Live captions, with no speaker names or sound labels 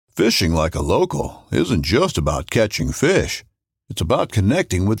Fishing like a local isn't just about catching fish. It's about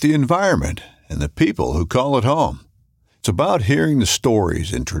connecting with the environment and the people who call it home. It's about hearing the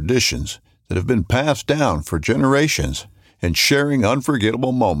stories and traditions that have been passed down for generations and sharing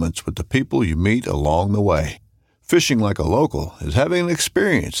unforgettable moments with the people you meet along the way. Fishing like a local is having an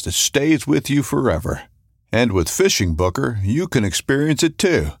experience that stays with you forever. And with Fishing Booker, you can experience it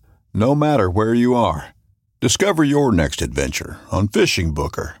too, no matter where you are. Discover your next adventure on Fishing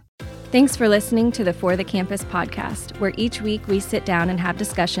Booker. Thanks for listening to the For the Campus podcast, where each week we sit down and have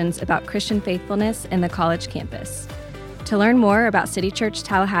discussions about Christian faithfulness in the college campus. To learn more about City Church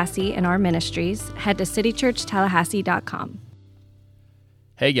Tallahassee and our ministries, head to citychurchtallahassee.com.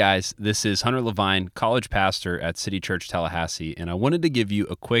 Hey guys, this is Hunter Levine, college pastor at City Church Tallahassee, and I wanted to give you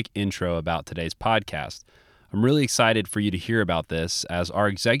a quick intro about today's podcast. I'm really excited for you to hear about this as our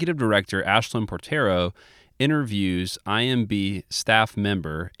executive director, Ashlyn Portero, interviews IMB staff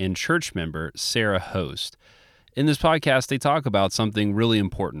member and church member, Sarah Host. In this podcast, they talk about something really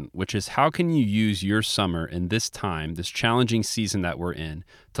important, which is how can you use your summer in this time, this challenging season that we're in,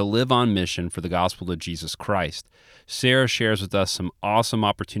 to live on mission for the gospel of Jesus Christ. Sarah shares with us some awesome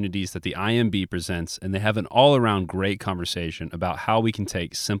opportunities that the IMB presents, and they have an all-around great conversation about how we can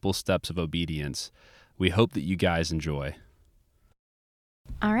take simple steps of obedience. We hope that you guys enjoy.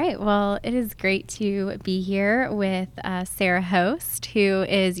 All right. Well, it is great to be here with Sarah Host, you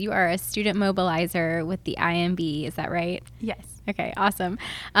are a student mobilizer with the IMB. Is that right? Yes. Okay, awesome.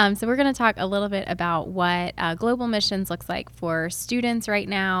 So we're going to talk a little bit about what global missions looks like for students right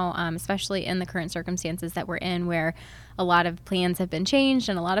now, especially in the current circumstances that we're in, where a lot of plans have been changed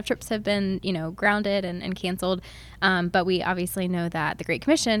and a lot of trips have been, grounded and canceled. But we obviously know that the Great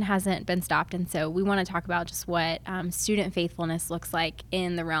Commission hasn't been stopped. And so we want to talk about just what student faithfulness looks like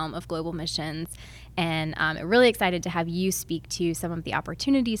in the realm of global missions. And I'm really excited to have you speak to some of the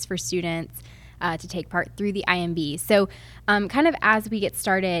opportunities for students to take part through the IMB. So kind of as we get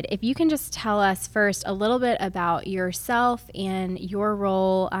started, if you can just tell us first a little bit about yourself and your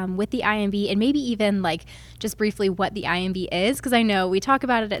role with the IMB, and maybe even just briefly what the IMB is, because I know we talk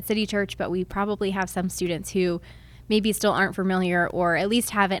about it at City Church, but we probably have some students who maybe still aren't familiar or at least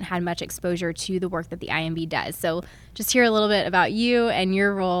haven't had much exposure to the work that the IMB does. So just hear a little bit about you and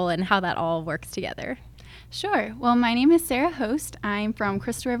your role and how that all works together. Sure. Well, my name is Sarah Host. I'm from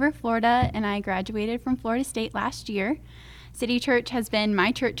Crystal River, Florida, and I graduated from Florida State last year. City Church has been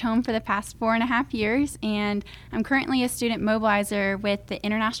my church home for the past 4.5 years, and I'm currently a student mobilizer with the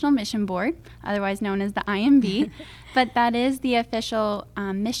International Mission Board, otherwise known as the IMB, but that is the official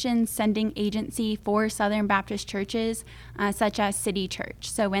mission sending agency for Southern Baptist churches, such as City Church.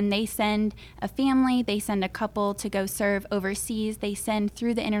 So when they send a family, they send a couple to go serve overseas, they send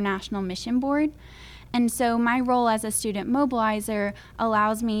through the International Mission Board. And so my role as a student mobilizer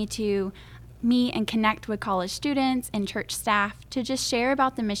allows me to meet and connect with college students and church staff to just share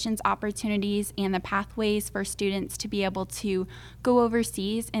about the missions opportunities and the pathways for students to be able to go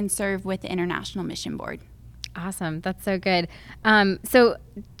overseas and serve with the International Mission Board. Awesome. That's so good. So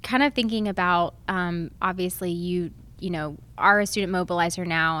kind of thinking about, obviously you are a student mobilizer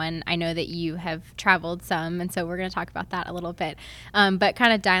now, and I know that you have traveled some, and so we're going to talk about that a little bit. But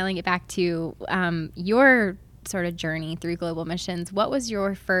kind of dialing it back to your sort of journey through global missions, what was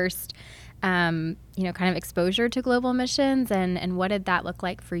your first, kind of exposure to global missions, and what did that look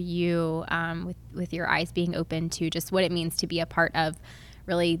like for you with your eyes being open to just what it means to be a part of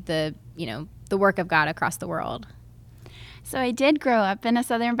really the work of God across the world? So I did grow up in a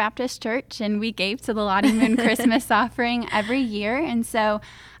Southern Baptist church, and we gave to the Lottie Moon Christmas offering every year. And so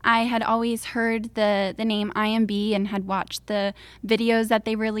I had always heard the name IMB and had watched the videos that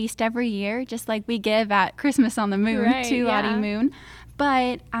they released every year, just like we give at Christmas on the Moon to Lottie Moon.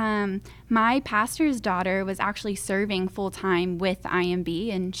 But my pastor's daughter was actually serving full-time with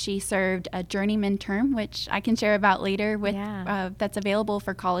IMB, and she served a journeyman term, which I can share about later with that's available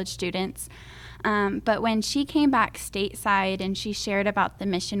for college students. But when she came back stateside and she shared about the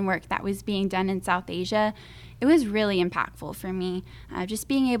mission work that was being done in South Asia, it was really impactful for me, just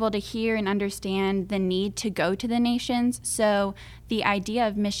being able to hear and understand the need to go to the nations. So the idea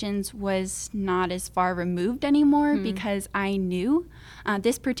of missions was not as far removed anymore because I knew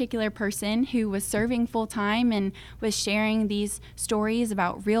this particular person who was serving full time and was sharing these stories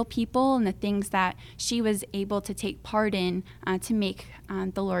about real people and the things that she was able to take part in to make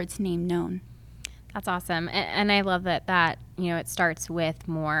the Lord's name known. That's awesome. And I love that, it starts with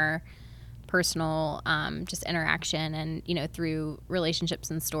more personal just interaction and, through relationships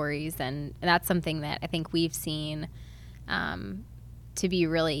and stories. And that's something that I think we've seen to be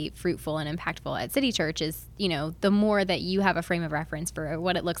really fruitful and impactful at City Church is, you know, the more that you have a frame of reference for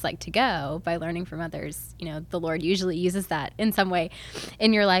what it looks like to go by learning from others, you know, the Lord usually uses that in some way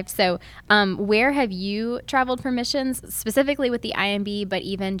in your life. So where have you traveled for missions, specifically with the IMB, but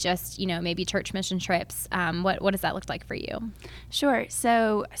even just, you know, maybe church mission trips? What does that look like for you? Sure.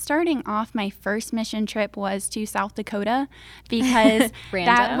 So starting off, my first mission trip was to South Dakota because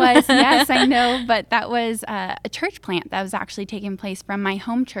that was, yes, I know, but that was a church plant that was actually taking place from my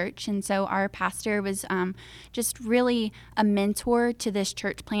home church. And so our pastor was just really a mentor to this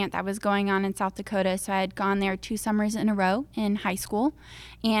church plant that was going on in South Dakota. So I had gone there 2 summers in a row in high school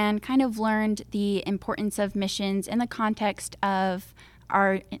and kind of learned the importance of missions in the context of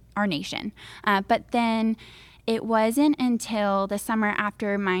our nation. But then it wasn't until the summer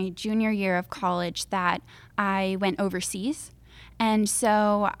after my junior year of college that I went overseas. And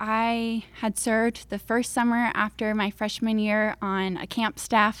so I had served the first summer after my freshman year on a camp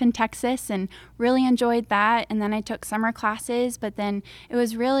staff in Texas and really enjoyed that. And then I took summer classes, but then it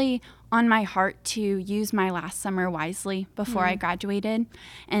was really on my heart to use my last summer wisely before I graduated.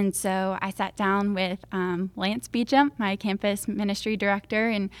 And so I sat down with Lance Beecham, my campus ministry director,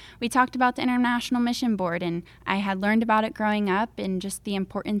 and we talked about the International Mission Board. And I had learned about it growing up and just the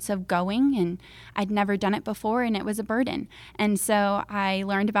importance of going, and I'd never done it before, and it was a burden. And so I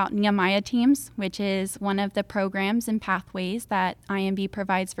learned about Nehemiah Teams, which is one of the programs and pathways that IMB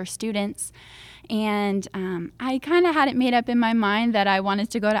provides for students. And I kind of had it made up in my mind that I wanted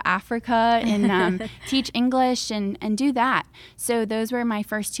to go to Africa and teach English and do that. So those were my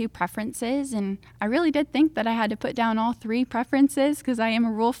first 2 preferences. And I really did think that I had to put down all 3 preferences because I am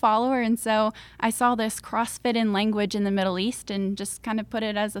a rule follower. And so I saw this CrossFit and language in the Middle East and just kind of put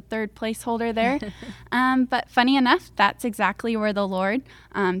it as a 3rd placeholder there. But funny enough, that's exactly where the Lord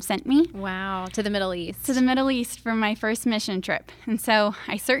sent me. Wow, to the Middle East. To the Middle East for my first mission trip. And so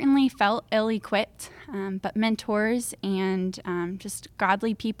I certainly felt ill-equipped. But mentors and just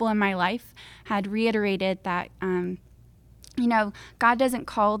godly people in my life had reiterated that, you know, God doesn't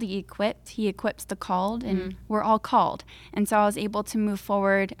call the equipped, he equips the called, and we're all called. And so I was able to move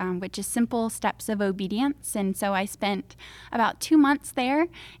forward with just simple steps of obedience. And so I spent about 2 months there,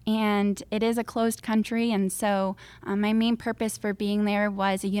 and it is a closed country. And so my main purpose for being there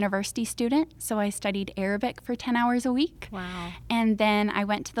was a university student. So I studied Arabic for 10 hours a week. Wow. And then I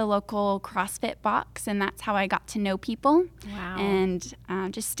went to the local CrossFit box, and that's how I got to know people. Wow. And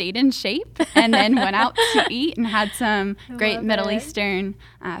just stayed in shape, and then went out to eat and had some great Middle Eastern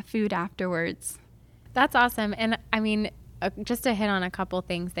food afterwards. That's awesome. And I mean, just to hit on a couple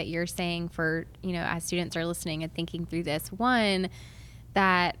things that you're saying for, you know, as students are listening and thinking through this. One,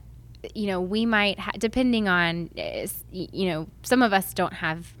 that, you know, we might, depending on, you know, some of us don't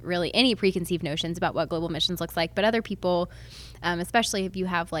have really any preconceived notions about what global missions looks like, but other people, especially if you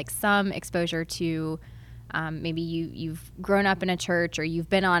have like some exposure to maybe you've grown up in a church or you've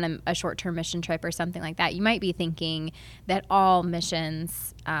been on a short-term mission trip or something like that, you might be thinking that all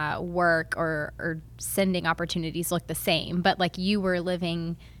missions work or sending opportunities look the same. But like you were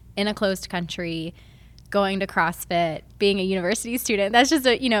living in a closed country, going to CrossFit, being a university student, that's just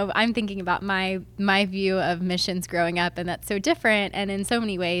you know, I'm thinking about my view of missions growing up, and that's so different. And in so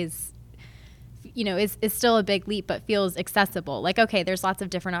many ways, you know, is still a big leap, but feels accessible. Like, okay, there's lots of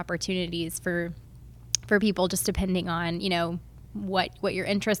different opportunities for people, just depending on, you know, what your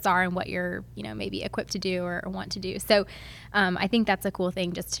interests are and what you're, you know, maybe equipped to do or want to do. So I think that's a cool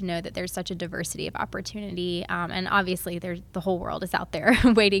thing, just to know that there's such a diversity of opportunity. And obviously the whole world is out there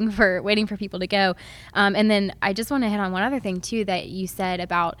waiting for people to go. And then I just want to hit on one other thing too, that you said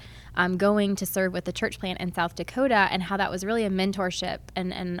about going to serve with the church plant in South Dakota, and how that was really a mentorship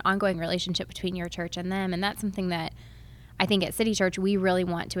and an ongoing relationship between your church and them. And that's something that I think at City Church, we really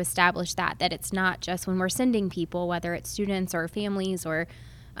want to establish that it's not just when we're sending people, whether it's students or families or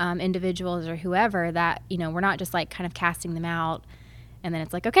individuals or whoever, that, you know, we're not just like kind of casting them out and then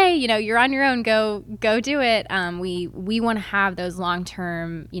it's like, okay, you know, you're on your own, go do it. We want to have those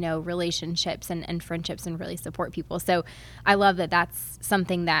long-term, you know, relationships and friendships and really support people. So I love that that's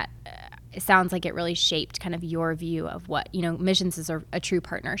something that it sounds like it really shaped kind of your view of what, you know, missions is a true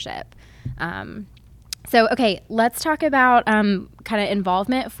partnership. So, okay, let's talk about kind of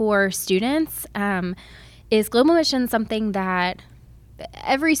involvement for students. Is global mission something that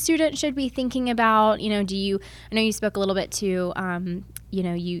every student should be thinking about? You know, I know you spoke a little bit to, you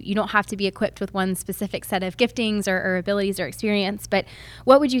know, you don't have to be equipped with one specific set of giftings or abilities or experience, but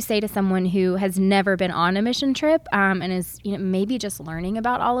what would you say to someone who has never been on a mission trip and is, you know, maybe just learning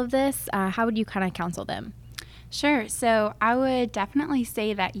about all of this? How would you kind of counsel them? Sure. So I would definitely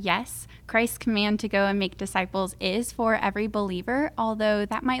say that yes, Christ's command to go and make disciples is for every believer, although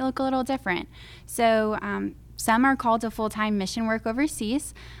that might look a little different. So some are called to full-time mission work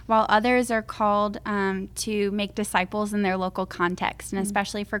overseas, while others are called to make disciples in their local context. And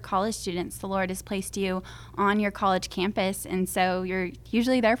especially for college students, the Lord has placed you on your college campus. And so you're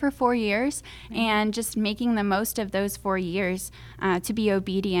usually there for 4 years and just making the most of those 4 years to be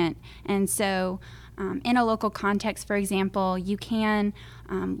obedient. And so in a local context, for example, you can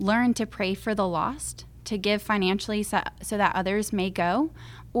learn to pray for the lost, to give financially so that others may go,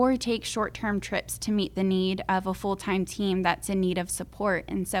 or take short-term trips to meet the need of a full-time team that's in need of support.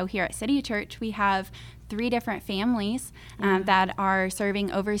 And so here at City Church, we have 3 different families that are serving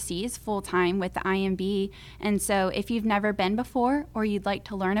overseas full-time with the IMB. And so if you've never been before or you'd like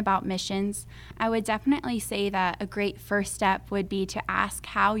to learn about missions, I would definitely say that a great first step would be to ask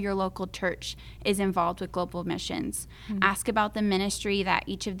how your local church is involved with global missions. Ask about the ministry that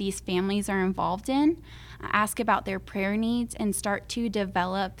each of these families are involved in. Ask about their prayer needs and start to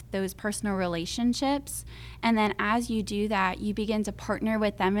develop those personal relationships. And then as you do that, you begin to partner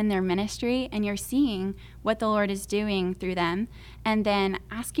with them in their ministry, and you're seeing what the Lord is doing through them, and then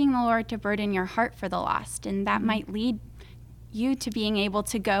asking the Lord to burden your heart for the lost. And that might lead you to being able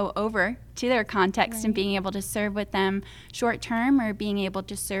to go over to their context and being able to serve with them short term, or being able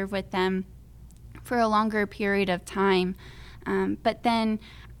to serve with them for a longer period of time. But then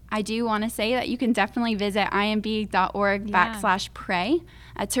I do want to say that you can definitely visit imb.org/pray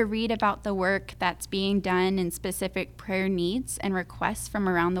to read about the work that's being done and specific prayer needs and requests from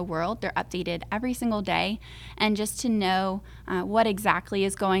around the world. They're updated every single day, and just to know what exactly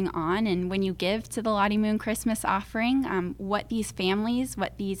is going on. And when you give to the Lottie Moon Christmas offering, what these families,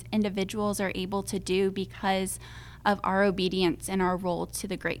 what these individuals are able to do because of our obedience and our role to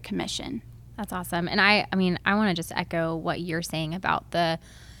the Great Commission. That's awesome. And I want to just echo what you're saying about the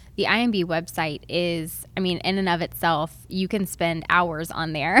IMB website is, in and of itself, you can spend hours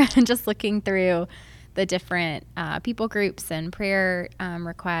on there just looking through the different people groups and prayer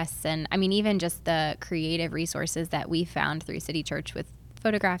requests. And even just the creative resources that we found through City Church with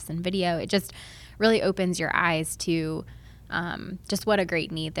photographs and video. It just really opens your eyes to just what a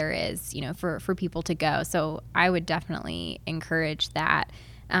great need there is, for people to go. So I would definitely encourage that.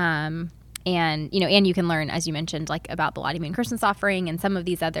 And you can learn, as you mentioned, like about the Lottie Moon Christmas offering and some of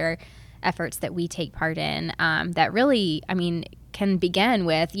these other efforts that we take part in that really, can begin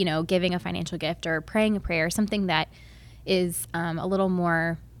with, giving a financial gift or praying a prayer, something that is a little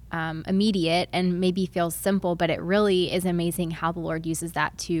more immediate and maybe feels simple, but it really is amazing how the Lord uses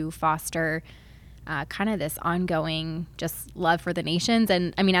that to foster kind of this ongoing just love for the nations.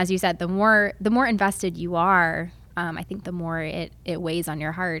 And as you said, the more invested you are, I think the more it weighs on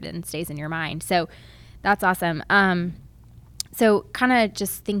your heart and stays in your mind. So that's awesome. So kind of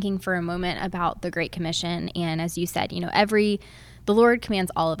just thinking for a moment about the Great Commission. And as you said, the Lord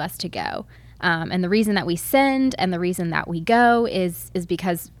commands all of us to go. And the reason that we send and the reason that we go is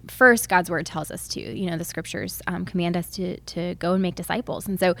because first God's word tells us to, the scriptures command us to go and make disciples.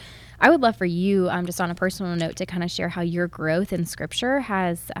 And so I would love for you, just on a personal note, to kind of share how your growth in scripture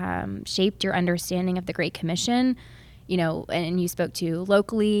has shaped your understanding of the Great Commission, and you spoke to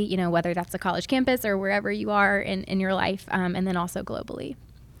locally, whether that's a college campus or wherever you are in your life, and then also globally.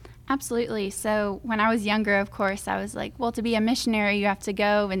 Absolutely. So when I was younger, of course, I was like, well, to be a missionary, you have to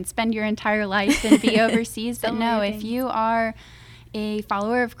go and spend your entire life and be overseas. But no, if you are a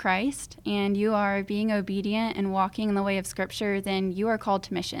follower of Christ and you are being obedient and walking in the way of Scripture, then you are called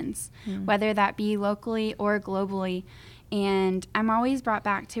to missions, whether that be locally or globally. And I'm always brought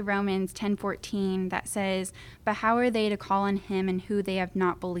back to Romans 10:14 that says, "But how are they to call on him in who they have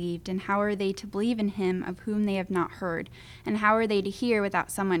not believed? And how are they to believe in him of whom they have not heard? And how are they to hear without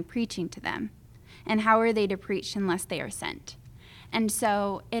someone preaching to them? And how are they to preach unless they are sent?" And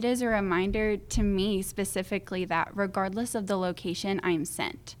so it is a reminder to me specifically that regardless of the location, I am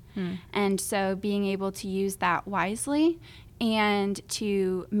sent. And so being able to use that wisely and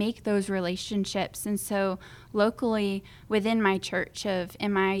to make those relationships. And so locally within my church,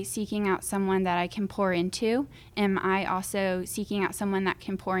 am I seeking out someone that I can pour into? Am I also seeking out someone that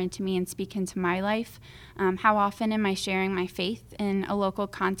can pour into me and speak into my life? How often am I sharing my faith in a local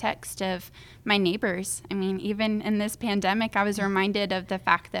context of my neighbors? Even in this pandemic, I was reminded of the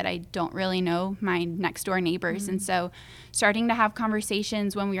fact that I don't really know my next door neighbors. And so starting to have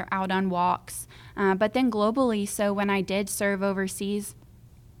conversations when we were out on walks, but then globally. So when I did serve overseas,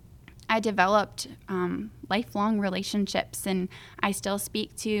 I developed lifelong relationships, and I still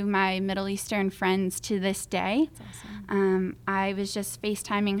speak to my Middle Eastern friends to this day. That's awesome. I was just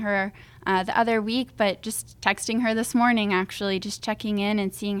FaceTiming her the other week, but just texting her this morning, actually, just checking in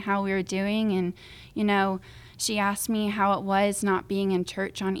and seeing how we were doing. And, she asked me how it was not being in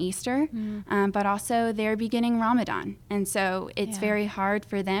church on Easter, but also they're beginning Ramadan. And so it's very hard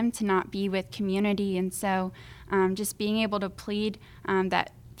for them to not be with community. And so just being able to plead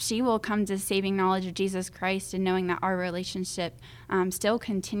that she will come to saving knowledge of Jesus Christ, and knowing that our relationship still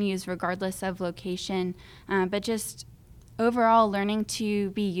continues regardless of location, but just overall learning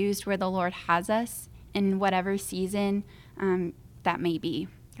to be used where the Lord has us in whatever season that may be.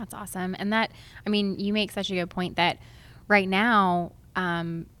 That's awesome. And you make such a good point that right now,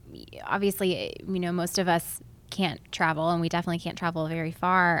 obviously, most of us can't travel, and we definitely can't travel very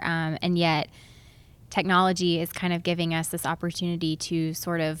far. And yet technology is kind of giving us this opportunity to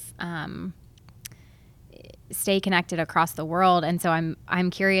sort of stay connected across the world. And so I'm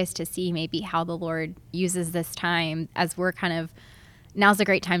curious to see maybe how the Lord uses this time, as we're kind of, now's a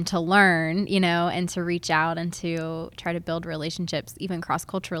great time to learn, and to reach out and to try to build relationships even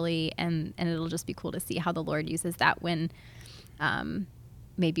cross-culturally. And it'll just be cool to see how the Lord uses that when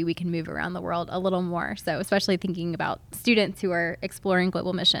maybe we can move around the world a little more. So especially thinking about students who are exploring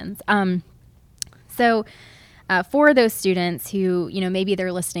global missions. So for those students who, maybe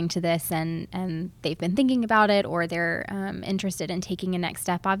they're listening to this and they've been thinking about it, or they're interested in taking a next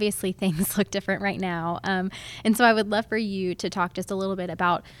step, obviously things look different right now. And so I would love for you to talk just a little bit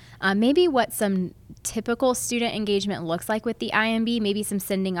about maybe what some typical student engagement looks like with the IMB, maybe some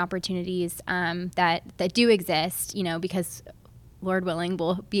sending opportunities that do exist, because Lord willing,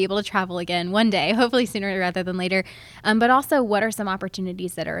 we'll be able to travel again one day, hopefully sooner rather than later. But also, what are some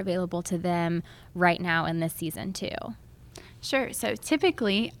opportunities that are available to them right now in this season too? Sure. So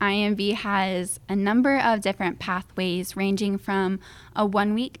typically, IMB has a number of different pathways, ranging from a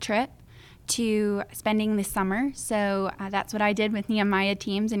 1-week trip to spending the summer. So that's what I did with Nehemiah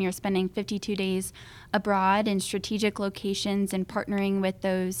teams, and you're spending 52 days abroad in strategic locations and partnering with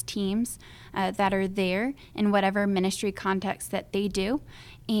those teams that are there in whatever ministry context that they do.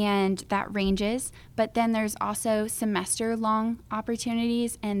 And that ranges. But then there's also semester-long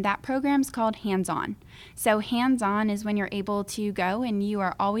opportunities, and that program's called Hands-On. So Hands-On is when you're able to go and you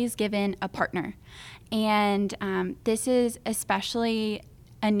are always given a partner. And this is especially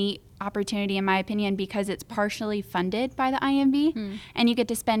a neat opportunity, in my opinion, because it's partially funded by the IMB, and you get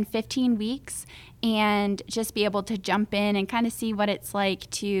to spend 15 weeks and just be able to jump in and kind of see what it's like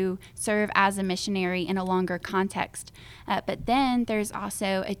to serve as a missionary in a longer context. But then there's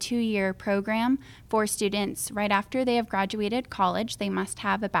also a 2-year program for students right after they have graduated college. They must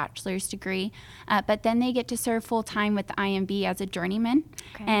have a bachelor's degree, but then they get to serve full-time with the IMB as a journeyman.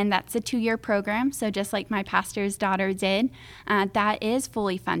 Okay. And that's a 2-year program. So just like my pastor's daughter did, that is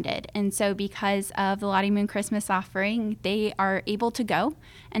fully funded. And so because of the Lottie Moon Christmas offering, they are able to go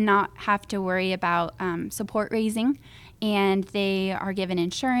and not have to worry about support raising, and they are given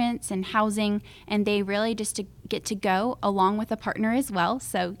insurance and housing, and they really just get to go along with a partner as well.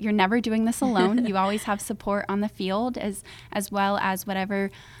 So you're never doing this alone. You always have support on the field as well as whatever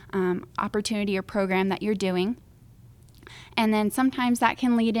opportunity or program that you're doing. And then sometimes that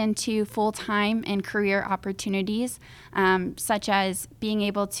can lead into full-time and career opportunities, such as being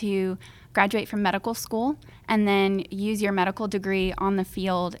able to graduate from medical school and then use your medical degree on the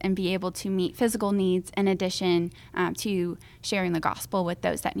field and be able to meet physical needs in addition to sharing the gospel with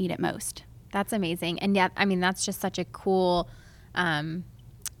those that need it most. That's amazing. And yet, that's just such a cool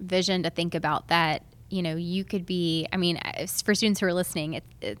vision to think about, that, you could be, for students who are listening,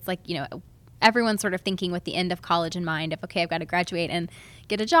 it's like, everyone's sort of thinking with the end of college in mind of, okay, I've got to graduate and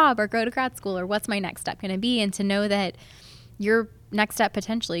get a job or go to grad school, or what's my next step going to be? And to know that your next step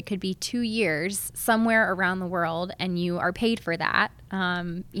potentially could be 2 years somewhere around the world, and you are paid for that,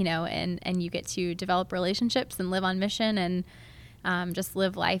 and you get to develop relationships and live on mission and just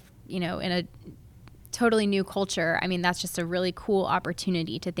live life, in a totally new culture. That's just a really cool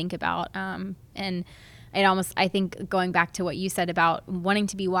opportunity to think about. And I think going back to what you said about wanting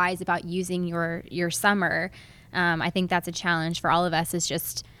to be wise about using your summer, I think that's a challenge for all of us, is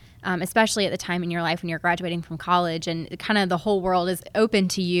just, especially at the time in your life when you're graduating from college and kind of the whole world is open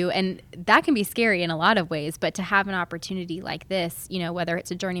to you. And that can be scary in a lot of ways, but to have an opportunity like this, whether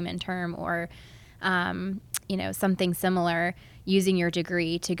it's a journeyman term or, something similar, using your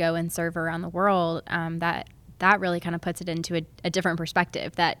degree to go and serve around the world, that really kind of puts it into a different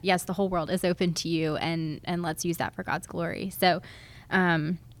perspective, that yes, the whole world is open to you, and let's use that for God's glory. So,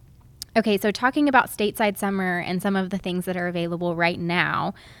 okay, so talking about stateside summer and some of the things that are available right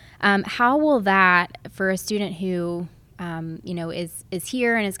now, How will that, for a student who is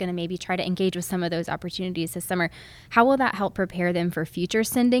here and is going to maybe try to engage with some of those opportunities this summer, how will that help prepare them for future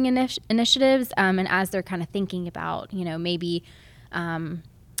sending initiatives? And as they're kind of thinking about, maybe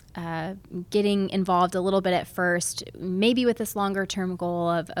getting involved a little bit at first, maybe with this longer term goal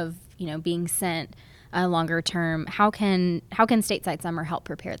of being sent longer term, how can Stateside Summer help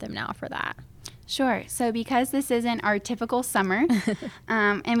prepare them now for that? Sure. So because this isn't our typical summer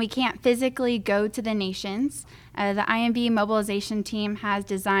and we can't physically go to the nations, the IMB mobilization team has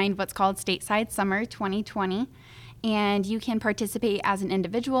designed what's called Stateside Summer 2020. And you can participate as an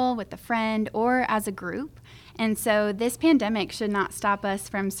individual, with a friend, or as a group. And so this pandemic should not stop us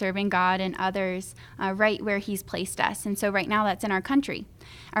from serving God and others right where He's placed us. And so right now that's in our country,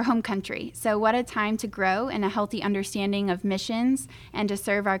 our home country. So what a time to grow in a healthy understanding of missions and to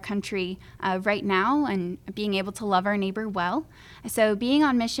serve our country right now and being able to love our neighbor well. So being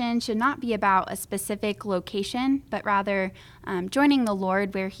on mission should not be about a specific location, but rather joining the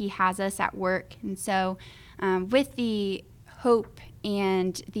Lord where He has us at work. And so with the hope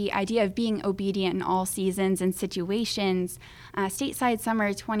and the idea of being obedient in all seasons and situations, Stateside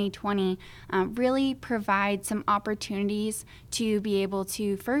Summer 2020 really provides some opportunities to be able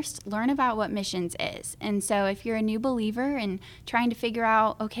to first learn about what missions is. And so if you're a new believer and trying to figure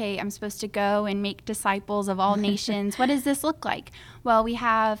out, okay, I'm supposed to go and make disciples of all nations, what does this look like? Well, we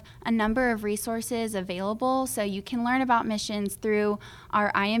have a number of resources available, so you can learn about missions through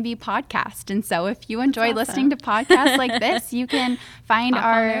our IMB podcast. And so if you enjoy listening to podcasts like this, you can find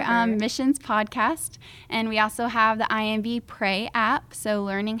our missions podcast. And we also have the IMB Pray app, so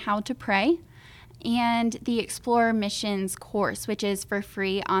learning how to pray, and the Explore Missions course, which is for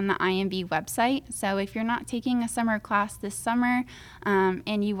free on the IMB website. So if you're not taking a summer class this summer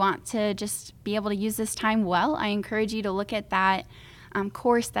and you want to just be able to use this time well, I encourage you to look at that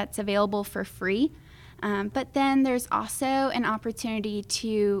course that's available for free. But then there's also an opportunity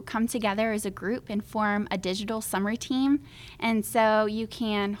to come together as a group and form a digital summer team. And so you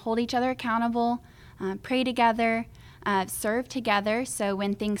can hold each other accountable, pray together, serve together. So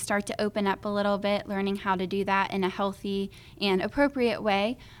when things start to open up a little bit, learning how to do that in a healthy and appropriate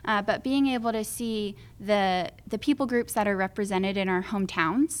way, but being able to see the people groups that are represented in our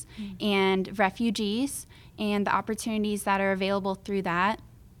hometowns and refugees and the opportunities that are available through that.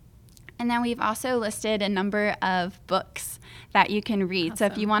 And then we've also listed a number of books that you can read. Awesome.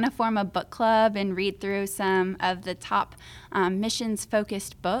 So if you want to form a book club and read through some of the top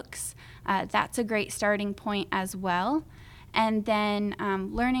missions-focused books, that's a great starting point as well. And then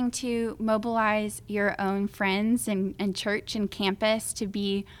learning to mobilize your own friends and church and campus to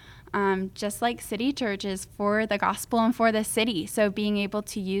be just like city churches for the gospel and for the city. So being able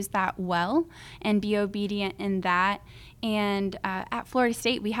to use that well and be obedient in that. And at Florida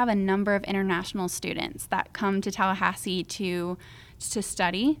State, we have a number of international students that come to Tallahassee to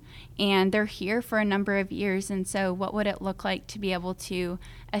study, and they're here for a number of years. And so what would it look like to be able to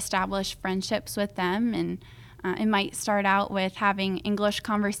establish friendships with them? And it might start out with having English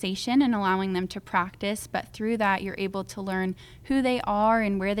conversation and allowing them to practice, but through that, you're able to learn who they are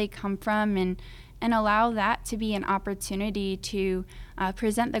and where they come from, and allow that to be an opportunity to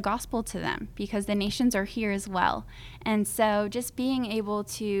present the gospel to them, because the nations are here as well. And so just being able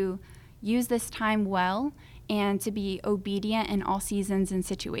to use this time well and to be obedient in all seasons and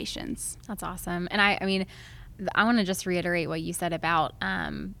situations. That's awesome. And I mean, I want to just reiterate what you said about,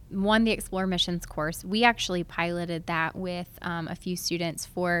 the Explore Missions course. We actually piloted that with a few students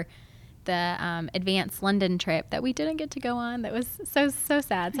for the advanced London trip that we didn't get to go on. That was so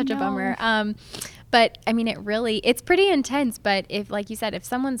sad, such a bummer. But I mean, it's pretty intense. But if, like you said, if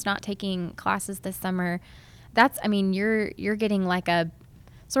someone's not taking classes this summer, you're getting like a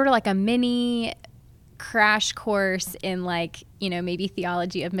sort of like a mini crash course in maybe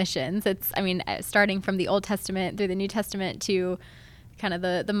theology of missions. It's, starting from the Old Testament through the New Testament to kind of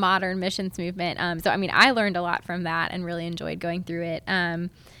the modern missions movement. I learned a lot from that and really enjoyed going through it.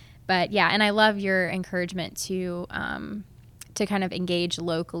 But yeah, and I love your encouragement to kind of engage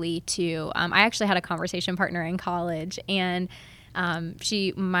locally too. I actually had a conversation partner in college, and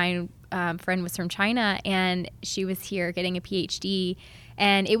my friend was from China, and she was here getting a PhD,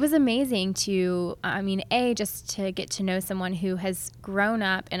 and it was amazing to, just to get to know someone who has grown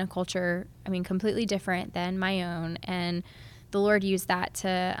up in a culture, completely different than my own, and the Lord used that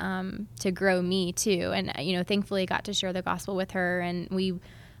to grow me too, and thankfully got to share the gospel with her, and we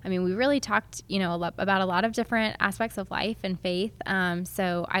really talked, about a lot of different aspects of life and faith.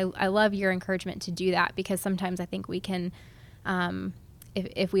 So I love your encouragement to do that, because sometimes I think we can,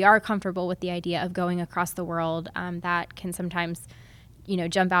 if we are comfortable with the idea of going across the world, that can sometimes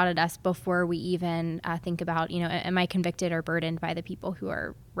jump out at us before we even think about, am I convicted or burdened by the people who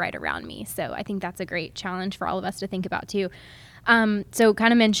are right around me? So I think that's a great challenge for all of us to think about too. So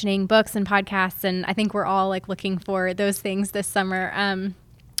kind of mentioning books and podcasts, and I think we're all like looking for those things this summer.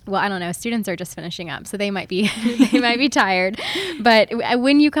 Well, I don't know. Students are just finishing up, so they might be tired. But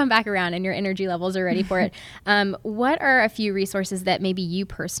when you come back around and your energy levels are ready for it, what are a few resources that maybe you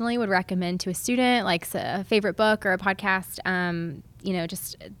personally would recommend to a student, like a favorite book or a podcast,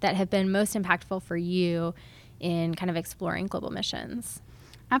 just that have been most impactful for you in kind of exploring global missions?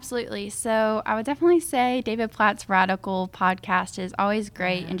 Absolutely. So I would definitely say David Platt's Radical podcast is always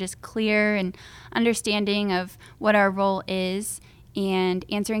great and just clear and understanding of what our role is and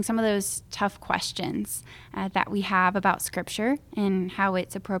answering some of those tough questions that we have about Scripture and how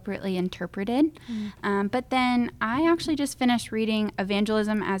it's appropriately interpreted. But then I actually just finished reading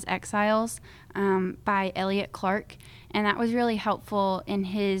Evangelism as Exiles by Elliot Clark, and that was really helpful in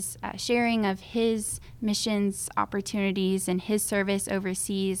his sharing of his missions opportunities and his service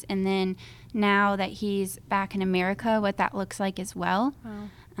overseas, and then now that he's back in America, what that looks like as well. Wow.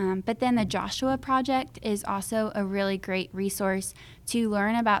 But then the Joshua Project is also a really great resource to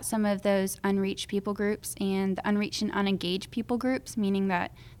learn about some of those unreached people groups and the unreached and unengaged people groups, meaning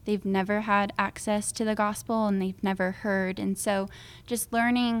that they've never had access to the gospel and they've never heard. And so just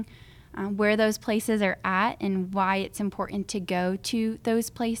learning where those places are at and why it's important to go to those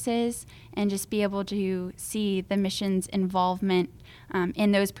places and just be able to see the missions involvement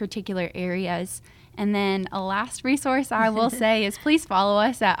in those particular areas. And then a last resource I will say is please follow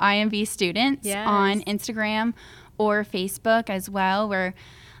us at IMB Students on Instagram or Facebook as well. We're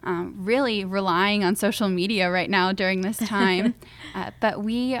really relying on social media right now during this time. But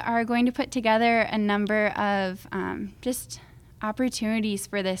we are going to put together a number of just opportunities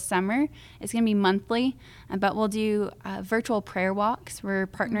for this summer. It's going to be monthly, but we'll do virtual prayer walks. We're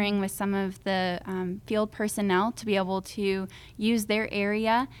partnering with some of the field personnel to be able to use their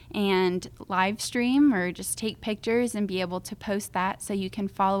area and live stream or just take pictures and be able to post that so you can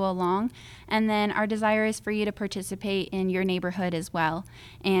follow along. And then our desire is for you to participate in your neighborhood as well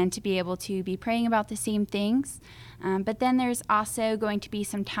and to be able to be praying about the same things. But then there's also going to be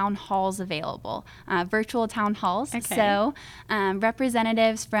some town halls available, virtual town halls. Okay. So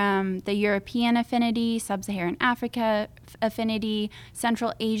representatives from the European Affinity, Sub-Saharan Africa Affinity,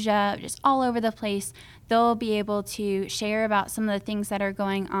 Central Asia, just all over the place, they'll be able to share about some of the things that are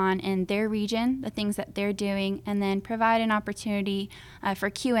going on in their region, the things that they're doing, and then provide an opportunity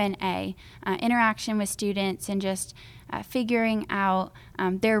for Q&A, interaction with students, and just figuring out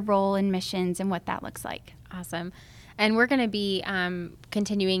their role in missions and what that looks like. Awesome. And we're going to be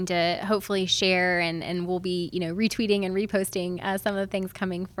continuing to hopefully share, and we'll be, retweeting and reposting some of the things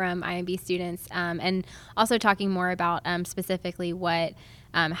coming from IMB students, and also talking more about specifically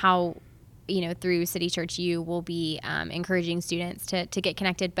how through City Church U will be encouraging students to get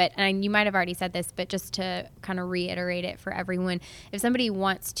connected. But and you might have already said this, but just to kind of reiterate it for everyone, if somebody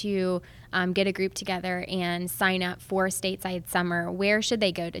wants to get a group together and sign up for Stateside Summer, where should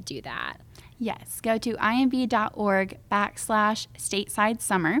they go to do that? Yes, go to imb.org/stateside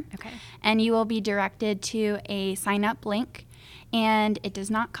summer, and you will be directed to a sign-up link. And it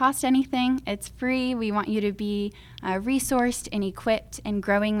does not cost anything. It's free. We want you to be resourced and equipped and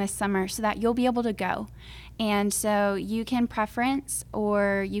growing this summer so that you'll be able to go. And so you can preference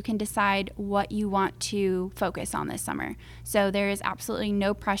or you can decide what you want to focus on this summer. So there is absolutely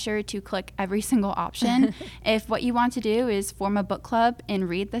no pressure to click every single option. If what you want to do is form a book club and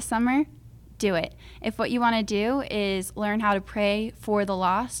read this summer, do it. If what you want to do is learn how to pray for the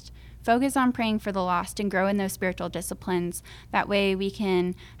lost, focus on praying for the lost and grow in those spiritual disciplines. That way we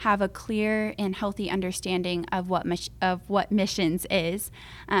can have a clear and healthy understanding of what missions is.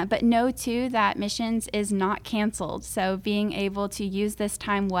 But know, too, that missions is not canceled. So being able to use this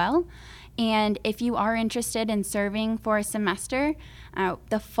time well. And if you are interested in serving for a semester,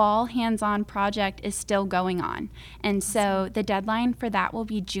 the fall hands-on project is still going on. And so the deadline for that will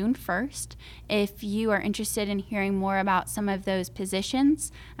be June 1st. If you are interested in hearing more about some of those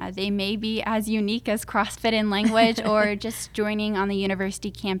positions, they may be as unique as CrossFit in language or just joining on the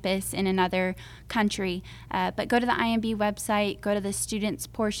university campus in another country. But go to the IMB website, go to the students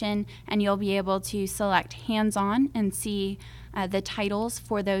portion, and you'll be able to select hands-on and see the titles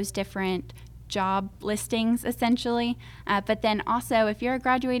for those different job listings, essentially. But then also, if you're a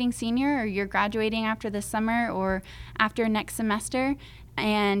graduating senior or you're graduating after the summer or after next semester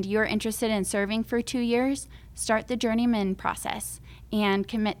and you're interested in serving for 2 years, start the journeyman process and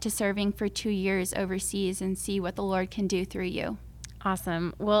commit to serving for 2 years overseas and see what the Lord can do through you.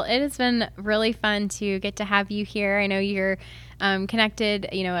 Awesome. Well, it has been really fun to get to have you here. I know you're connected,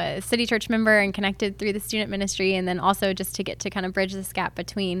 a City Church member and connected through the student ministry, and then also just to get to kind of bridge this gap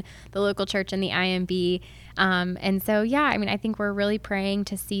between the local church and the IMB. And so, I think we're really praying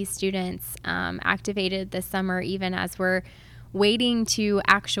to see students activated this summer, even as we're waiting to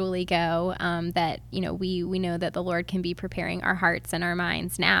actually go, that, we know that the Lord can be preparing our hearts and our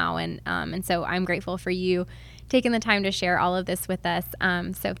minds now. And so I'm grateful for you taking the time to share all of this with us.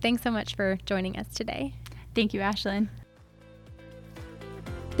 So thanks so much for joining us today. Thank you, Ashlyn.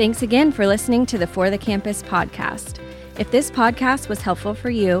 Thanks again for listening to the For the Campus podcast. If this podcast was helpful for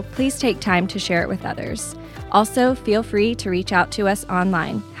you, please take time to share it with others. Also, feel free to reach out to us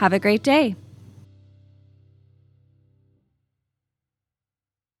online. Have a great day.